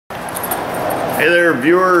Hey there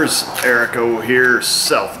viewers, Erico here,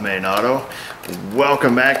 South Main Auto.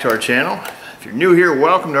 Welcome back to our channel. If you're new here,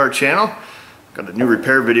 welcome to our channel. Got a new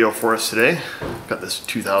repair video for us today. Got this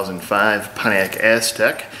 2005 Pontiac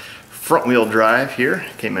Aztec front wheel drive here.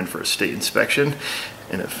 Came in for a state inspection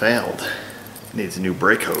and it failed. It needs a new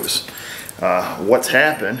brake hose. What's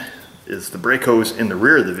happened is the brake hose in the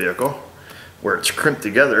rear of the vehicle, where it's crimped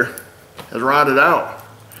together, has rotted out.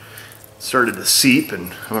 Started to seep,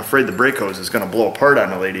 and I'm afraid the brake hose is going to blow apart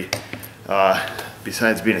on the lady.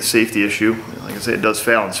 Besides being a safety issue, like I say, it does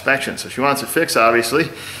fail inspection, so she wants it fixed, obviously,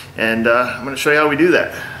 and I'm going to show you how we do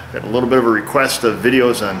that. Got a little bit of a request of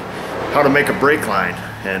videos on how to make a brake line,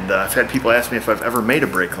 and I've had people ask me if I've ever made a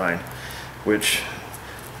brake line, which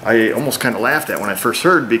I almost kind of laughed at when I first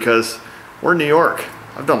heard, because we're in New York.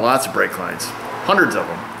 I've done lots of brake lines, hundreds of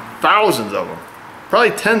them, thousands of them,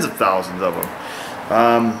 probably tens of thousands of them.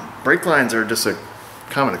 Brake lines are just a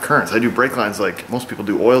common occurrence. I do brake lines like most people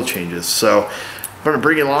do oil changes. So I'm going to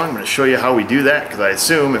bring you along. I'm going to show you how we do that, because I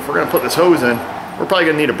assume if we're going to put this hose in, we're probably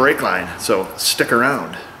going to need a brake line. So stick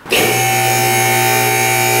around.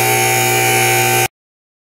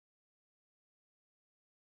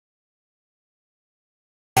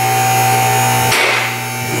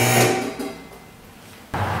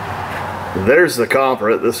 There's the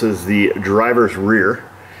culprit. This is the driver's rear,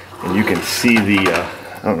 and you can see the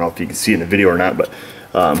I don't know if you can see in the video or not, but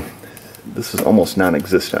this is almost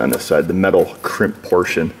non-existent on this side, the metal crimp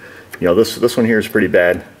portion. You know, this one here is pretty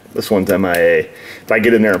bad. This one's MIA. If I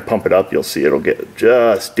get in there and pump it up, you'll see it'll get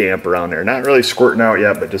just damp around there. Not really squirting out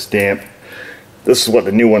yet, but just damp. This is what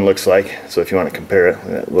the new one looks like. So if you want to compare it,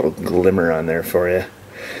 that little glimmer on there for you.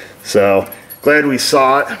 So glad we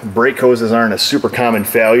saw it. Brake hoses aren't a super common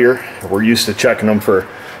failure. We're used to checking them for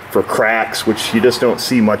cracks, which you just don't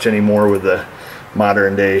see much anymore with the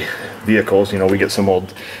modern day vehicles. You know, we get some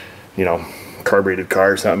old, you know, carbureted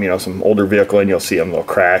cars, something, you know, some older vehicle, and you'll see them, they'll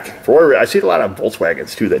crack. I see a lot of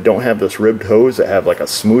Volkswagens too that don't have this ribbed hose, that have like a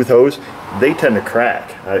smooth hose. They tend to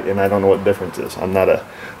crack, and I don't know what the difference is. I'm not a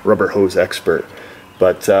rubber hose expert,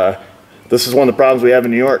 but this is one of the problems we have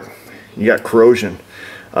in New York. You got corrosion.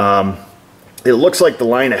 It looks like the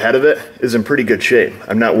line ahead of it is in pretty good shape.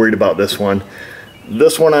 I'm not worried about this one.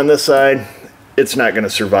 This one on this side, it's not going to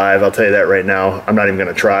survive. I'll tell you that right now. I'm not even going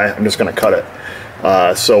to try. I'm just going to cut it.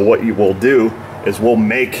 So what you will do is we'll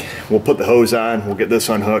put the hose on, we'll get this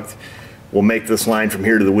unhooked, we'll make this line from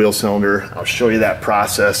here to the wheel cylinder. I'll show you that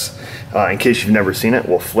process. In case you've never seen it,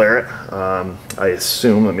 we'll flare it. I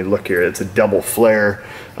assume, let me look here, it's a double flare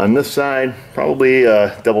on this side, probably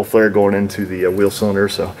a double flare going into the wheel cylinder,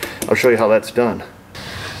 so I'll show you how that's done.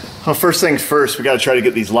 Well, first things first, we got to try to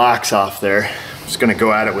get these locks off there. I'm just going to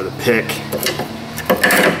go at it with a pick.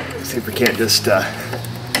 See if we can't just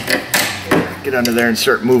get under there and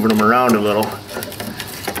start moving them around a little.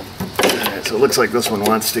 Right, so it looks like this one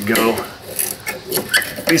wants to go.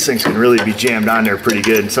 These things can really be jammed on there pretty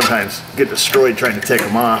good, and sometimes get destroyed trying to take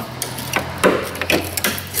them off.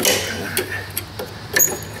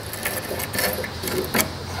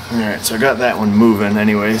 Alright, so I got that one moving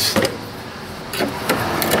anyways.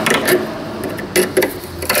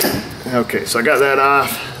 Okay, so I got that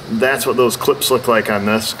off. That's what those clips look like on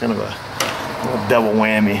this. Kind of a little double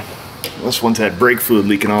whammy. This one's had brake fluid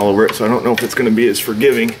leaking all over it, so I don't know if it's going to be as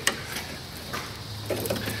forgiving.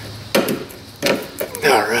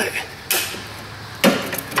 All right.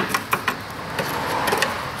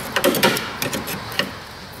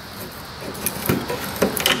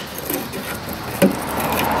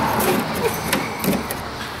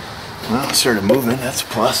 Well, it started moving. That's a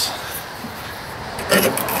plus.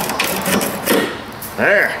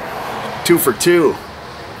 There, 2 for 2.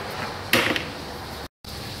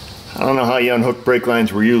 I don't know how you unhook brake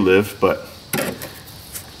lines where you live, but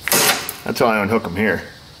that's how I unhook them here.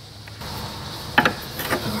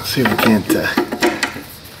 Let's see if we can't.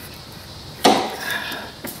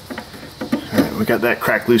 Alright, we got that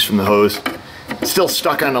cracked loose from the hose. It's still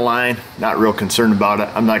stuck on the line, not real concerned about it.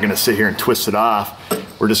 I'm not going to sit here and twist it off.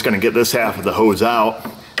 We're just going to get this half of the hose out,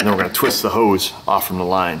 and then we're going to twist the hose off from the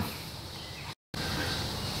line.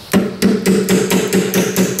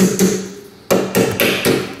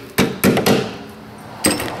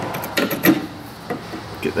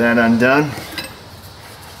 Get that undone.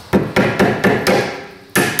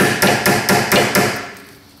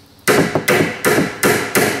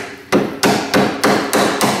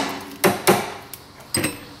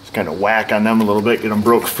 Just kind of whack on them a little bit, get them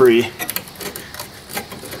broke free,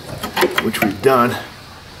 which we've done.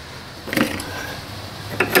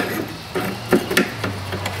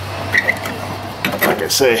 Like I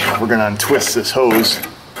say, we're going to untwist this hose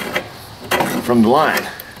from the line.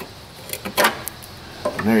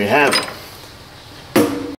 And there you have it.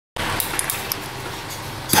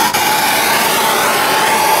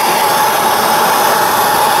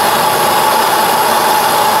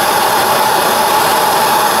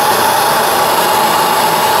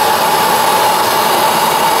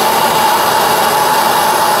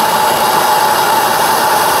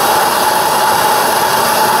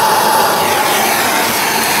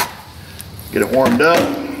 Get it warmed up.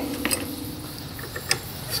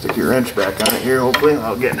 Stick your wrench back on it here, hopefully,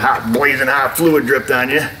 without getting hot, blazing hot fluid dripped on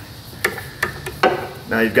you.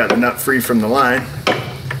 Now you've got the nut free from the line.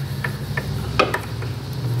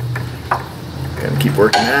 Gotta keep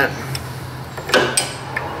working that.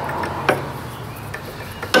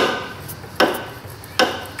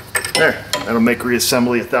 There, that'll make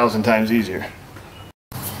reassembly 1,000 times easier.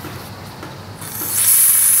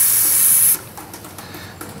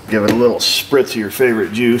 Give it a little spritz of your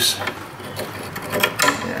favorite juice. Yeah,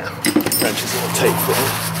 wrench is a little tight for it.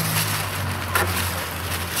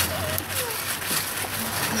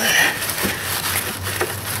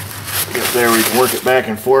 Get there, we can work it back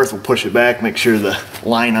and forth. We'll push it back, make sure the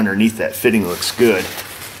line underneath that fitting looks good.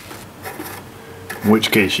 In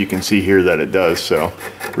which case you can see here that it does, so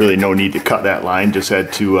really no need to cut that line, just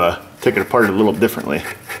had to take it apart a little differently.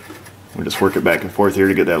 We'll just work it back and forth here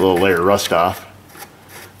to get that little layer of rust off.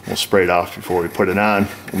 We'll spray it off before we put it on.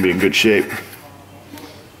 We'll be in good shape.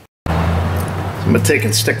 So I'm going to take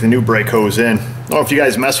and stick the new brake hose in. I don't know if you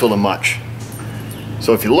guys mess with them much.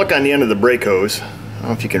 So if you look on the end of the brake hose, I don't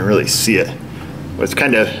know if you can really see it, but it's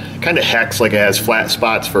kind of hex, like it has flat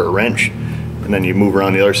spots for a wrench. And then you move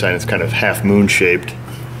around the other side, it's kind of half moon shaped.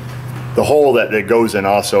 The hole that it goes in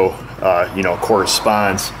also, you know,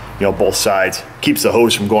 corresponds, you know, both sides. Keeps the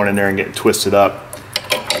hose from going in there and getting twisted up.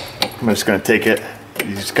 I'm just going to take it.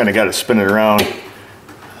 You just kind of got to spin it around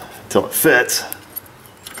until it fits.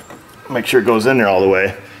 Make sure it goes in there all the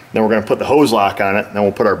way. Then we're going to put the hose lock on it, and then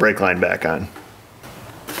we'll put our brake line back on.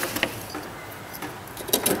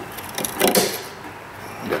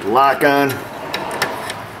 Got the lock on.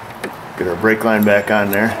 Get our brake line back on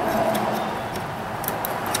there.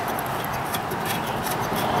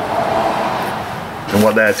 And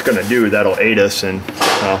what that's going to do, that'll aid us in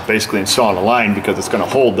basically installing a line, because it's going to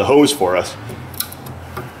hold the hose for us.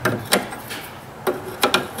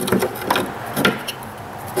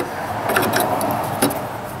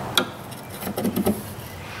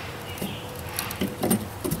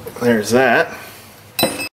 There's that.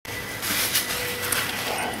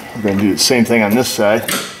 We're going to do the same thing on this side.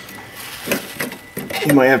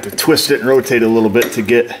 You might have to twist it and rotate a little bit to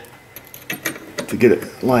get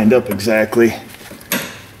it lined up exactly.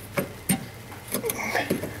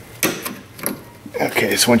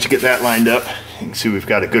 Okay, so once you get that lined up, you can see we've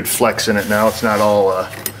got a good flex in it now. It's not all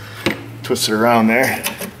twisted around there.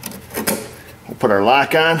 We'll put our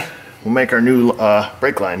lock on. We'll make our new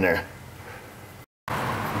brake line there.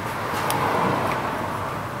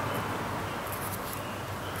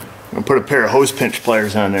 I'm going to put a pair of hose pinch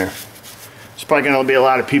pliers on there. There's probably going to be a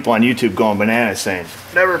lot of people on YouTube going bananas saying,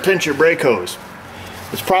 never pinch your brake hose.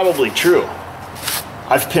 It's probably true.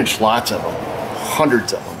 I've pinched lots of them,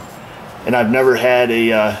 hundreds of them, and I've never had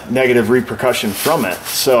a negative repercussion from it.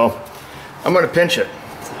 So I'm going to pinch it.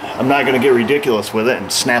 I'm not going to get ridiculous with it and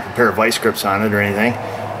snap a pair of vice grips on it or anything,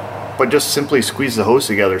 but just simply squeeze the hose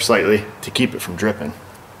together slightly to keep it from dripping.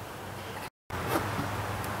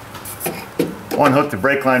 Unhook the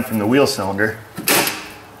brake line from the wheel cylinder.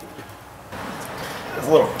 There's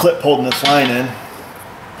a little clip holding this line in.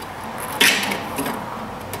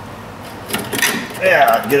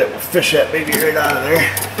 Yeah, get it, fish that baby right out of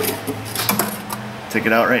there. Take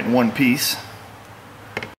it out right in one piece.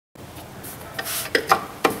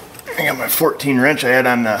 I got my 14 wrench I had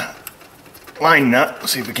on the line nut.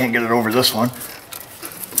 Let's see if we can't get it over this one.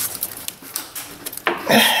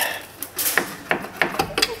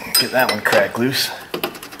 Get that one cracked loose.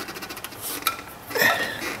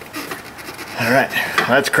 Alright,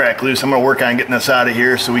 that's cracked loose. I'm going to work on getting this out of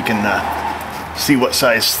here so we can see what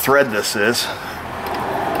size thread this is.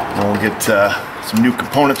 And we'll get some new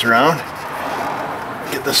components around,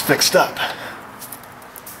 get this fixed up.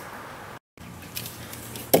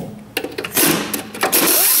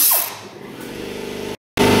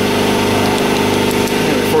 And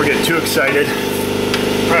before we get too excited,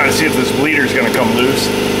 trying to see if this bleeder is going to come loose.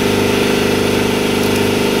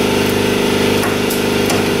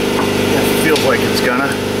 It feels like it's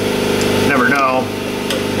gonna. Never know.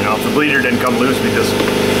 You know, if the bleeder didn't come loose, we just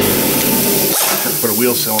put a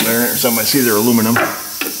wheel cylinder in it or something. I see they're aluminum.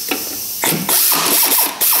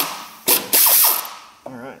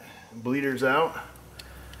 All right, bleeder's out.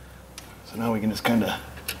 So now we can just kind of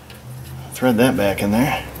thread that back in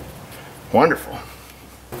there. Wonderful.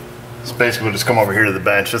 So basically we'll just come over here to the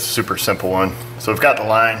bench. It's a super simple one. So we've got the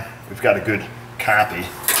line, we've got a good copy,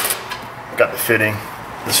 we've got the fitting.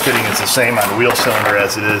 This fitting is the same on the wheel cylinder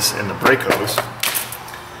as it is in the brake hose.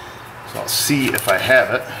 So I'll see if I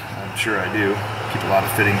have it. I'm sure I do. Keep a lot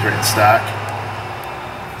of fittings right in stock.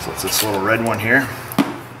 So it's this little red one here.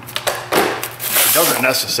 It doesn't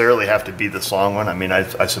necessarily have to be this long one. I mean,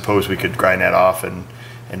 I suppose we could grind that off and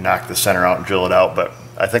knock the center out and drill it out, but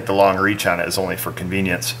I think the long reach on it is only for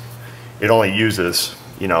convenience. It only uses,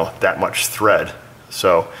 you know, that much thread.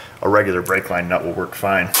 So a regular brake line nut will work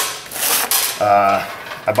fine.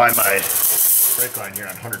 I buy my brake line here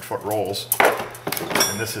on 100-foot rolls,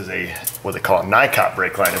 and this is a, what they call a ni-copp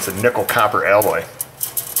brake line. It's a nickel copper alloy.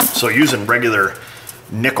 So using regular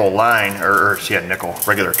nickel line,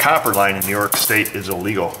 regular copper line in New York State is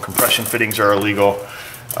illegal. Compression fittings are illegal.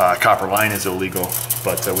 Copper line is illegal.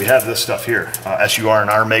 But we have this stuff here.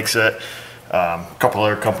 SUR&R makes it. A couple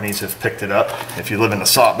other companies have picked it up. If you live in the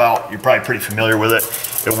Salt Belt, you're probably pretty familiar with it.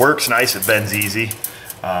 It works nice. It bends easy.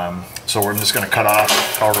 So we're just going to cut off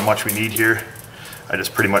however much we need here. I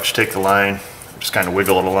just pretty much take the line, just kind of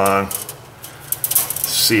wiggle it along,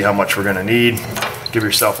 see how much we're going to need. Give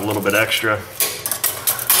yourself a little bit extra.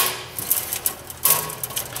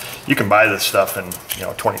 You can buy this stuff in, you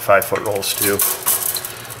know, 25-foot rolls too.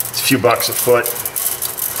 It's a few bucks a foot.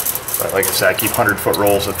 But like I said, I keep 100-foot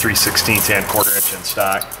rolls of 3/16 and 1/4 inch in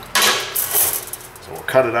stock. So we'll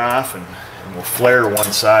cut it off and we'll flare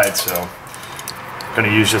one side. So I'm going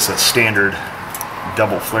to use just a standard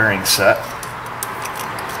double flaring set.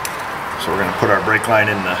 So we're going to put our brake line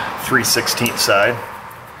in the 3/16 side,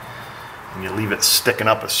 and you leave it sticking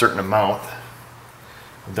up a certain amount.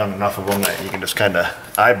 I've done enough of them that you can just kind of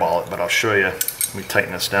eyeball it, but I'll show you. Let me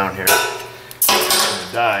tighten this down here. The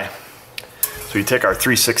die. So you take our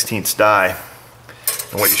 3/16 die,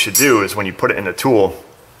 and what you should do is when you put it in a tool,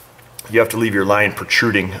 you have to leave your line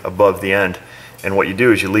protruding above the end. And what you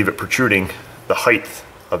do is you leave it protruding the height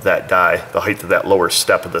of that die, the height of that lower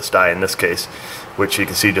step of this die in this case, which you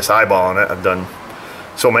can see just eyeballing it. I've done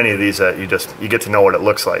so many of these that you get to know what it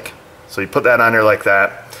looks like. So you put that on there like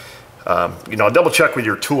that. You know, double check with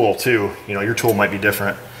your tool too. You know, your tool might be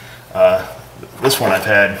different. This one I've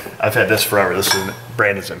had this forever. This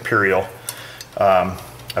brand is Imperial.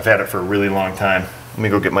 I've had it for a really long time. Let me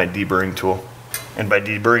go get my deburring tool. And by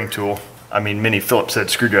deburring tool, I mean mini Phillips head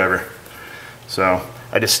screwdriver. So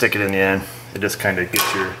I just stick it in the end. It just kind of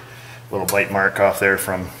gets your little bite mark off there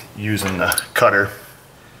from using the cutter.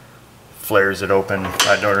 Flares it open.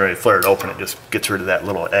 I don't really flare it open. It just gets rid of that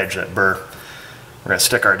little edge, that burr. We're going to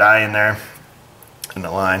stick our die in there, in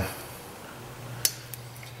the line.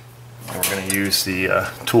 And we're going to use the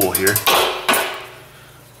tool here.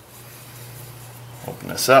 Open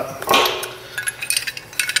this up,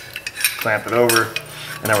 clamp it over,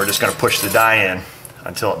 and then we're just going to push the die in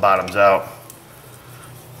until it bottoms out.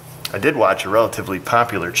 I did watch a relatively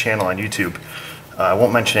popular channel on YouTube. I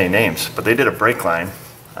won't mention any names, but they did a brake line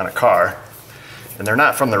on a car, and they're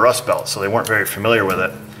not from the Rust Belt, so they weren't very familiar with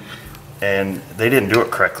it, and they didn't do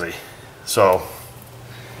it correctly. So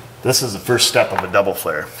this is the first step of a double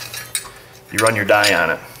flare. You run your die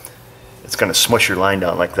on it. It's going to smush your line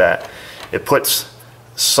down like that. It puts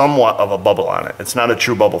somewhat of a bubble on it. It's not a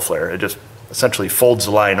true bubble flare. It just essentially folds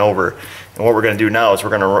the line over. And what we're going to do now is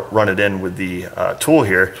we're going to run it in with the tool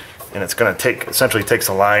here, and it's going to essentially takes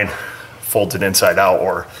the line, folds it inside out,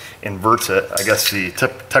 or inverts it. I guess the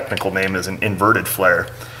technical name is an inverted flare.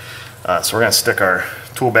 So we're going to stick our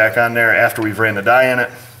tool back on there after we've ran the die in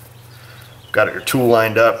it. Got your tool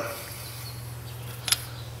lined up.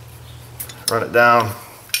 Run it down,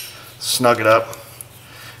 snug it up,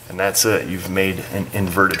 and that's it. You've made an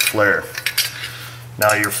inverted flare.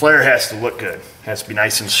 Now your flare has to look good. It has to be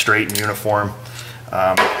nice and straight and uniform.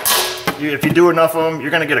 If you do enough of them,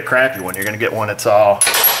 you're going to get a crappy one. You're going to get one that's all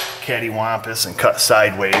cattywampus and cut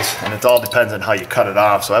sideways, and it all depends on how you cut it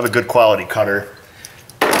off. So I have a good quality cutter.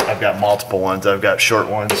 I've got multiple ones. I've got short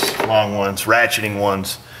ones, long ones, ratcheting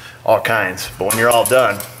ones, all kinds. But when you're all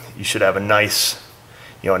done, you should have a nice,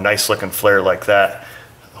 a nice looking flare like that.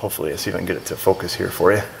 Hopefully, let's see if I can get it to focus here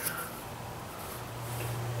for you.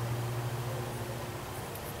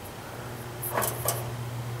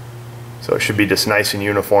 So it should be just nice and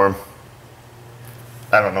uniform.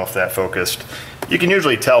 I don't know if that focused. You can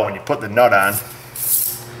usually tell when you put the nut on,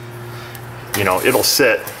 it'll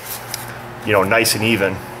sit, nice and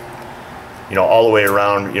even, all the way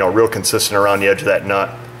around, real consistent around the edge of that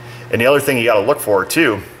nut. And the other thing you got to look for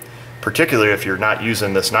too, particularly if you're not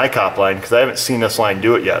using this ni-copp line, because I haven't seen this line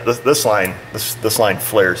do it yet. This line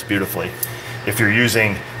flares beautifully. if you're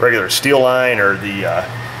using regular steel line or the,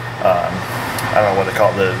 I don't know what they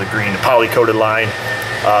call it, the green poly-coated line,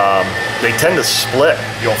 they tend to split.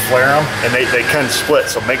 You'll flare them and they can split,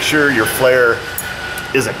 so make sure your flare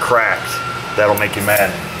isn't cracked. That'll make you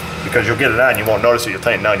mad, because you'll get it on, you won't notice it, you'll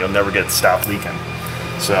tighten down, you'll never get it stopped leaking.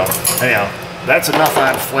 So anyhow, that's enough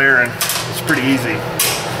on flaring. It's pretty easy.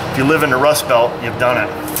 If you live in the Rust Belt, you've done it.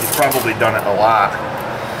 You've probably done it a lot.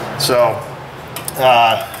 So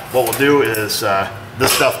what we'll do is,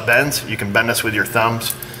 this stuff bends. You can bend this with your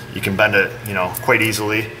thumbs. You can bend it, you know, quite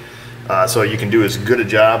easily. So you can do as good a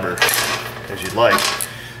job or as you'd like.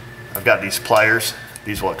 I've got these pliers.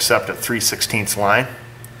 These will accept a 3/16 line.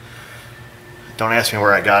 Don't ask me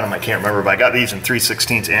where I got them. I can't remember, but I got these in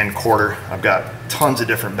 3/16 and quarter. I've got tons of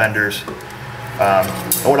different benders. And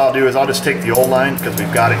what I'll do is I'll just take the old line, because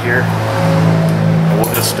we've got it here, and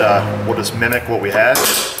we'll just mimic what we have,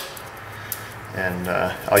 and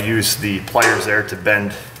I'll use the pliers there to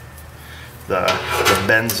bend the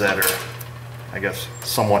bends that are, I guess,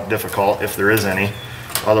 somewhat difficult, if there is any.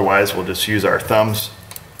 Otherwise, we'll just use our thumbs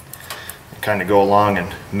and kind of go along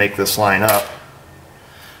and make this line up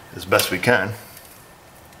as best we can.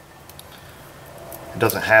 It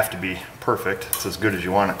doesn't have to be perfect. It's as good as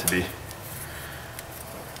you want it to be.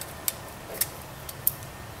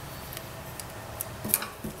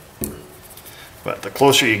 But the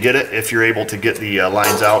closer you get it, if you're able to get the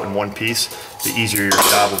lines out in one piece, the easier your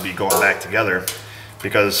job will be going back together,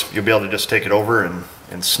 because you'll be able to just take it over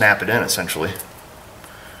and snap it in, essentially.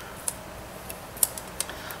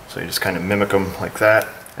 So you just kind of mimic them like that.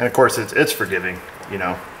 And of course, it's forgiving, you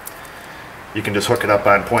know. You can just hook it up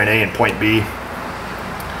on point A and point B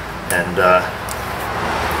and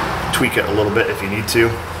tweak it a little bit if you need to.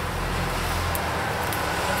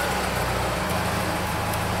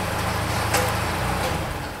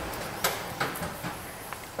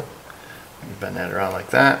 Bend that around like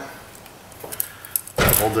that.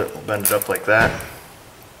 Hold it, we'll bend it up like that.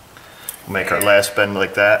 We'll make our last bend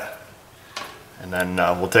like that. And then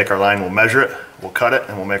we'll take our line, we'll measure it, we'll cut it,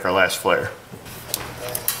 and we'll make our last flare.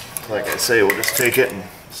 Like I say, we'll just take it and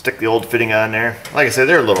stick the old fitting on there. Like I said,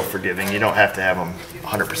 they're a little forgiving. You don't have to have them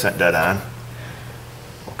 100% dead on.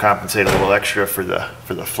 We'll compensate a little extra for the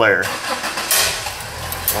flare.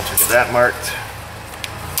 Once we get that marked,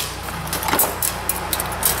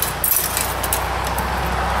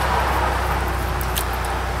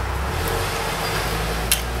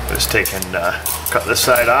 just take and cut this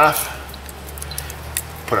side off,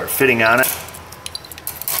 put our fitting on it,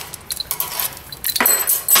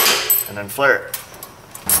 and then flare it.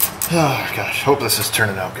 Oh gosh, hope this is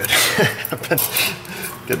turning out good. I've been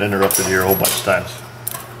getting interrupted here a whole bunch of times.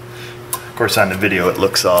 Of course, on the video it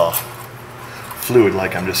looks all fluid,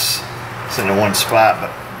 like I'm just sitting in one spot,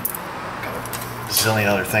 but got a zillion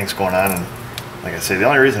other things going on. And like I say, the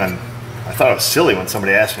only reason I thought it was silly when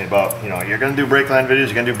somebody asked me about, you know, you're going to do brake line videos,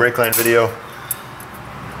 you're going to do brake line video.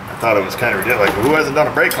 I thought it was kind of ridiculous. Like, well, who hasn't done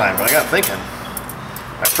a brake line? But I got thinking,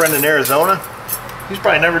 my friend in Arizona, he's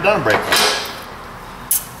probably never done a brake line.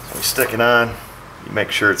 So you stick it on, you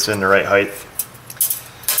make sure it's in the right height.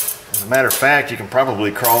 As a matter of fact, you can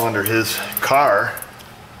probably crawl under his car,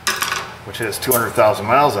 which has 200,000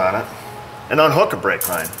 miles on it, and unhook a brake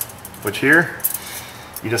line, which here,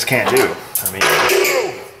 you just can't do. I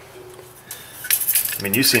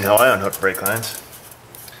mean, you've seen how I unhook brake lines.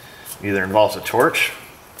 It either involves a torch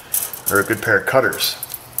or a good pair of cutters.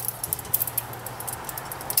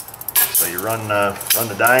 So you run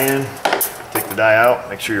the die in, take the die out,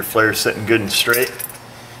 make sure your flare's sitting good and straight.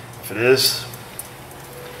 If it is,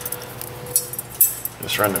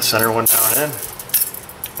 just run the center one down in.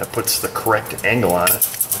 That puts the correct angle on it,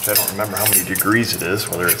 which I don't remember how many degrees it is,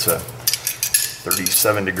 whether it's a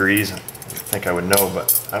 37 degrees. I think I would know,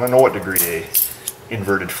 but I don't know what degree a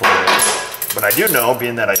inverted flare is. But I do know,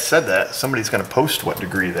 being that I said that, somebody's going to post what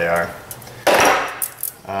degree they are.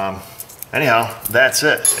 Anyhow, that's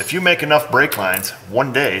it. If you make enough brake lines,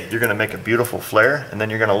 one day you're going to make a beautiful flare, and then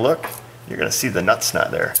you're going to look, you're going to see the nut's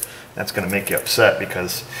not there. That's going to make you upset,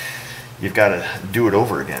 because you've got to do it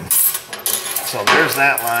over again. So there's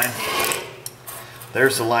that line.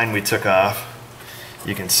 There's the line we took off.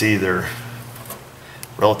 You can see they're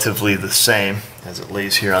relatively the same as it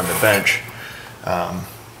lays here on the bench.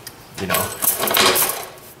 You know,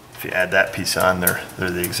 if you add that piece on, they're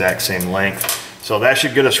the exact same length. So that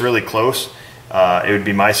should get us really close. It would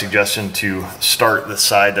be my suggestion to start the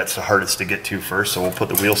side that's the hardest to get to first. So we'll put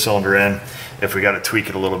the wheel cylinder in. If we got to tweak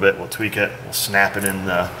it a little bit, we'll tweak it. We'll snap it in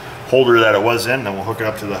the holder that it was in, then we'll hook it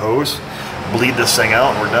up to the hose, bleed this thing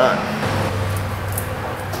out, and we're done.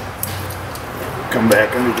 Come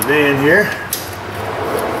back under the van here.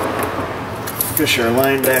 Fish our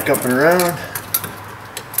line back up and around.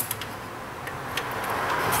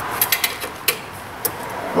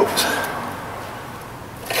 Oops.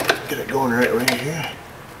 Get it going right here.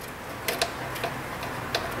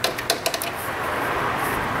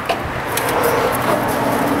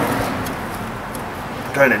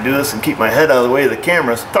 Trying to do this and keep my head out of the way of the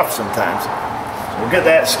camera is tough sometimes. So we'll get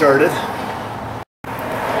that started.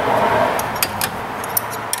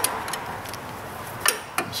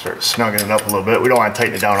 Start snugging it up a little bit. We don't want to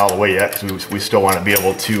tighten it down all the way yet because we still want to be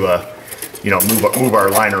able to, you know, move our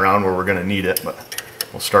line around where we're going to need it. But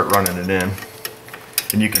we'll start running it in,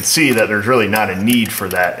 and you can see that there's really not a need for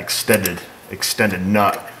that extended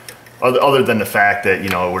nut, other than the fact that, you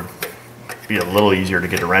know, it would be a little easier to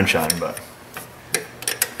get a wrench on, but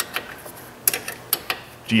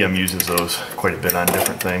GM uses those quite a bit on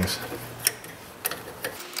different things.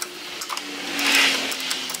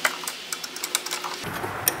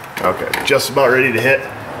 Okay, just about ready to hit.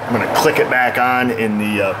 I'm going to click it back on in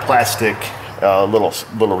the plastic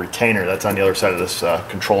little retainer that's on the other side of this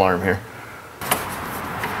control arm here.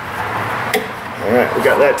 All right, we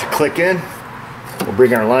got that to click in. We'll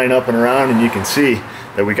bring our line up and around, and you can see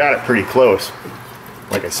that we got it pretty close.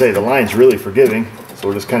 Like I say, the line's really forgiving, so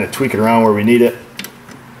we'll just kind of tweak it around where we need it.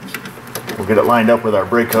 We'll get it lined up with our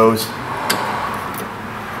brake hose.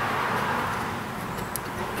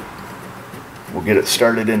 We'll get it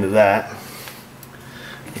started into that,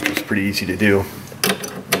 which is pretty easy to do.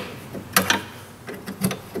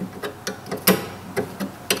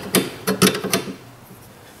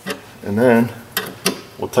 And then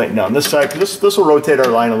we'll tighten down this side, because this will rotate our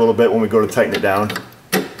line a little bit when we go to tighten it down.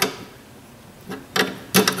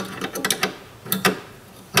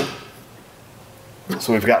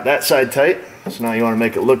 So we've got that side tight. So now you want to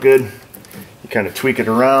make it look good. You kind of tweak it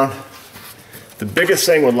around. The biggest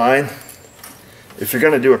thing with line, if you're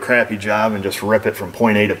going to do a crappy job and just rip it from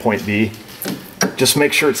point A to point B, just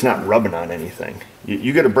make sure it's not rubbing on anything.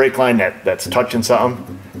 You get a brake line that's touching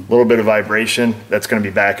something, a little bit of vibration, that's going to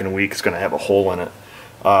be back in a week. It's going to have a hole in it.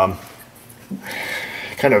 I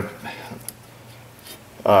don't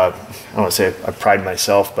want to say I pride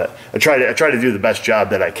myself, but I try to do the best job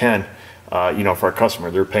that I can. You know, for our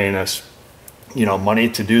customer, they're paying us, you know, money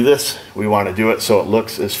to do this. We want to do it so it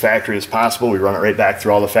looks as factory as possible. We run it right back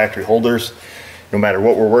through all the factory holders, no matter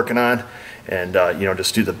what we're working on, and you know,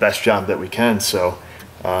 just do the best job that we can. So,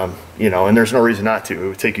 you know, and there's no reason not to. It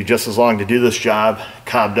would take you just as long to do this job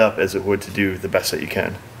cobbed up as it would to do the best that you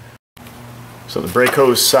can. So the brake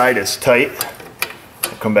hose side is tight.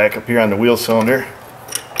 I'll come back up here on the wheel cylinder.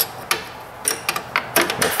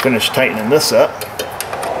 We'll finish tightening this up.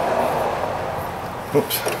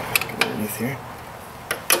 Oops, get underneath here.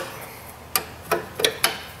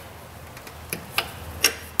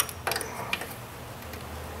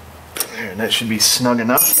 There, and that should be snug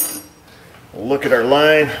enough. We'll look at our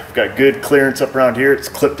line. We've got good clearance up around here. It's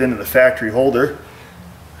clipped into the factory holder.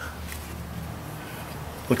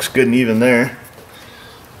 Looks good and even there.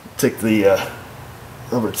 Take the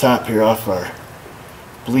rubber top here off our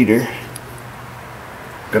bleeder.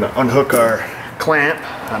 Gonna unhook our clamp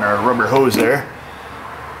on our rubber hose there.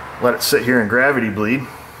 Let it sit here and gravity bleed,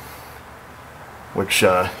 which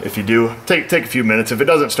if you do, take a few minutes. If it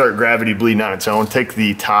doesn't start gravity bleeding on its own, take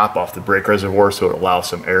the top off the brake reservoir so it allows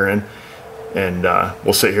some air in, and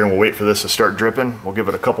we'll sit here and we'll wait for this to start dripping. We'll give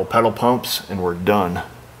it a couple pedal pumps and we're done.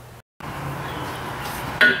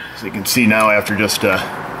 So you can see now, after just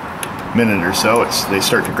a minute or so, they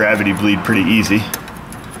start to gravity bleed pretty easy.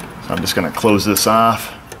 So I'm just going to close this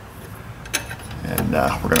off, and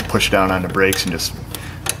we're going to push down on the brakes and just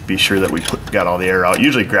be sure that we got all the air out.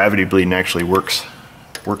 Usually gravity bleeding actually works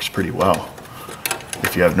pretty well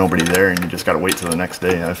if you have nobody there and you just got to wait till the next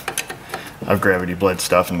day. I've gravity bled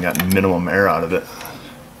stuff and gotten minimum air out of it.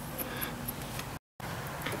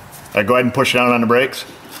 Go ahead and push down on the brakes.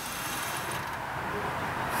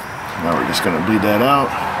 Now we're just going to bleed that out.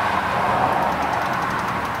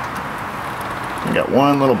 We got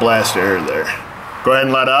one little blast of air there. Go ahead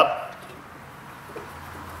and let up.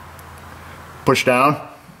 Push down.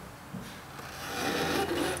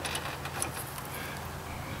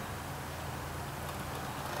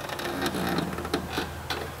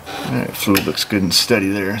 Alright, fluid looks good and steady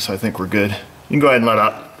there, so I think we're good. You can go ahead and let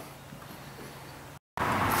up.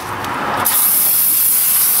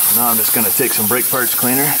 Now I'm just going to take some brake parts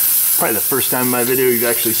cleaner. Probably the first time in my video you've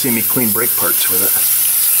actually seen me clean brake parts with it.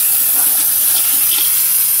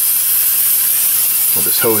 We'll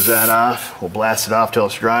just hose that off. We'll blast it off till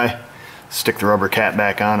it's dry. Stick the rubber cap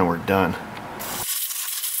back on and we're done.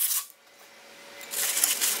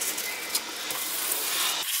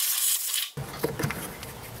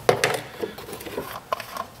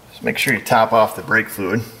 So make sure you top off the brake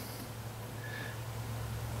fluid.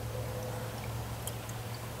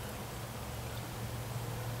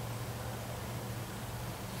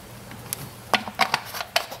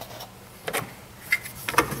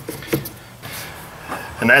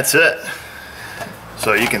 And that's it.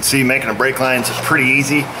 So you can see making a brake line is pretty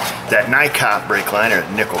easy. That ni-copp brake line, or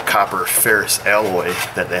nickel copper ferrous alloy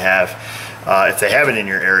that they have, if they have it in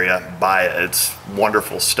your area, buy it. It's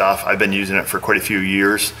wonderful stuff. I've been using it for quite a few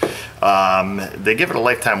years. They give it a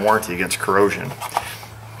lifetime warranty against corrosion.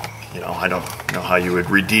 You know, I don't know how you would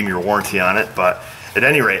redeem your warranty on it, but at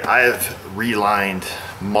any rate, I have relined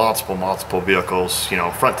multiple vehicles, you know,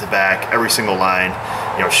 front to back, every single line,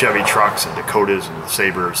 you know, Chevy trucks and Dakotas and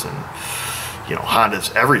Sabres and, you know,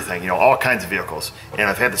 Hondas, everything, you know, all kinds of vehicles. And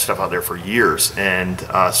I've had this stuff out there for years, and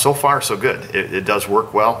so far so good. It does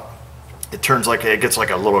work well. It turns like, it gets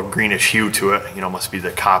like a little greenish hue to it, you know, must be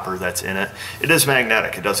the copper that's in it. It is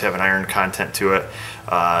magnetic. It does have an iron content to it.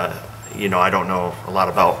 You know, I don't know a lot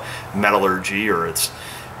about metallurgy or its,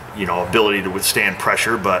 you know, ability to withstand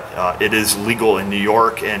pressure, but it is legal in New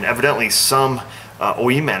York, and evidently some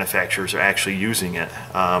OE manufacturers are actually using it.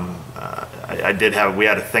 We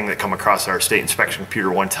had a thing that come across our state inspection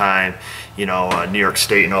computer one time. You know, New York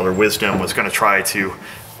State and all their wisdom was going to try to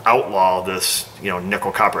outlaw this, you know,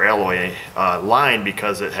 nickel copper alloy line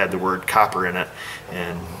because it had the word copper in it,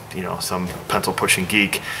 and you know, some pencil pushing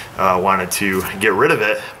geek wanted to get rid of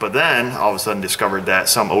it, but then all of a sudden discovered that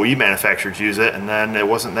some OE manufacturers use it, and then it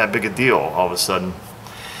wasn't that big a deal all of a sudden.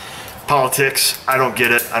 Politics, I don't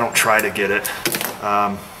get it. I don't try to get it.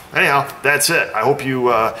 Anyhow, that's it. I hope you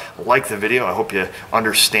like the video. I hope you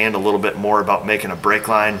understand a little bit more about making a brake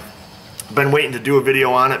line. I've been waiting to do a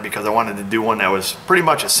video on it because I wanted to do one that was pretty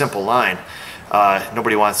much a simple line.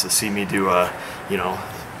 Nobody wants to see me do a, you know,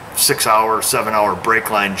 6-hour, 7-hour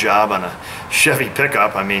brake line job on a Chevy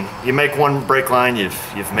pickup. I mean, you make one brake line,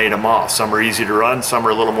 you've made them all. Some are easy to run, some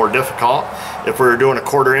are a little more difficult. If we were doing a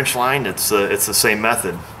 1/4 inch line, it's the same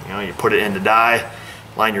method. You know, you put it in the die,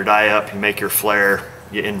 line your die up, you make your flare,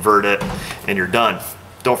 you invert it, and you're done.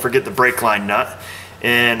 Don't forget the brake line nut.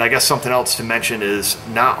 And I guess something else to mention is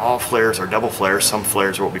not all flares are double flares. Some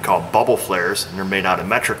flares are what we call bubble flares, and they're made out of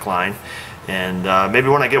metric line. And maybe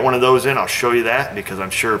when I get one of those in, I'll show you that, because I'm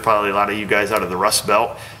sure probably a lot of you guys out of the Rust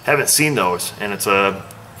Belt haven't seen those. And it's a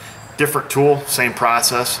different tool, same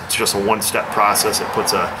process. It's just a one-step process. It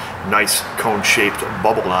puts a nice cone-shaped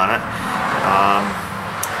bubble on it.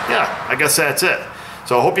 Yeah, I guess that's it.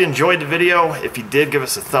 So I hope you enjoyed the video. If you did, give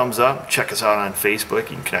us a thumbs up. Check us out on Facebook.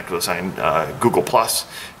 You can connect with us on Google Plus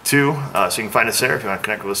too, so you can find us there if you want to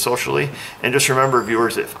connect with us socially. And just remember,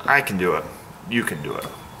 viewers, if I can do it, you can do it.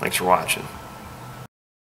 Thanks for watching.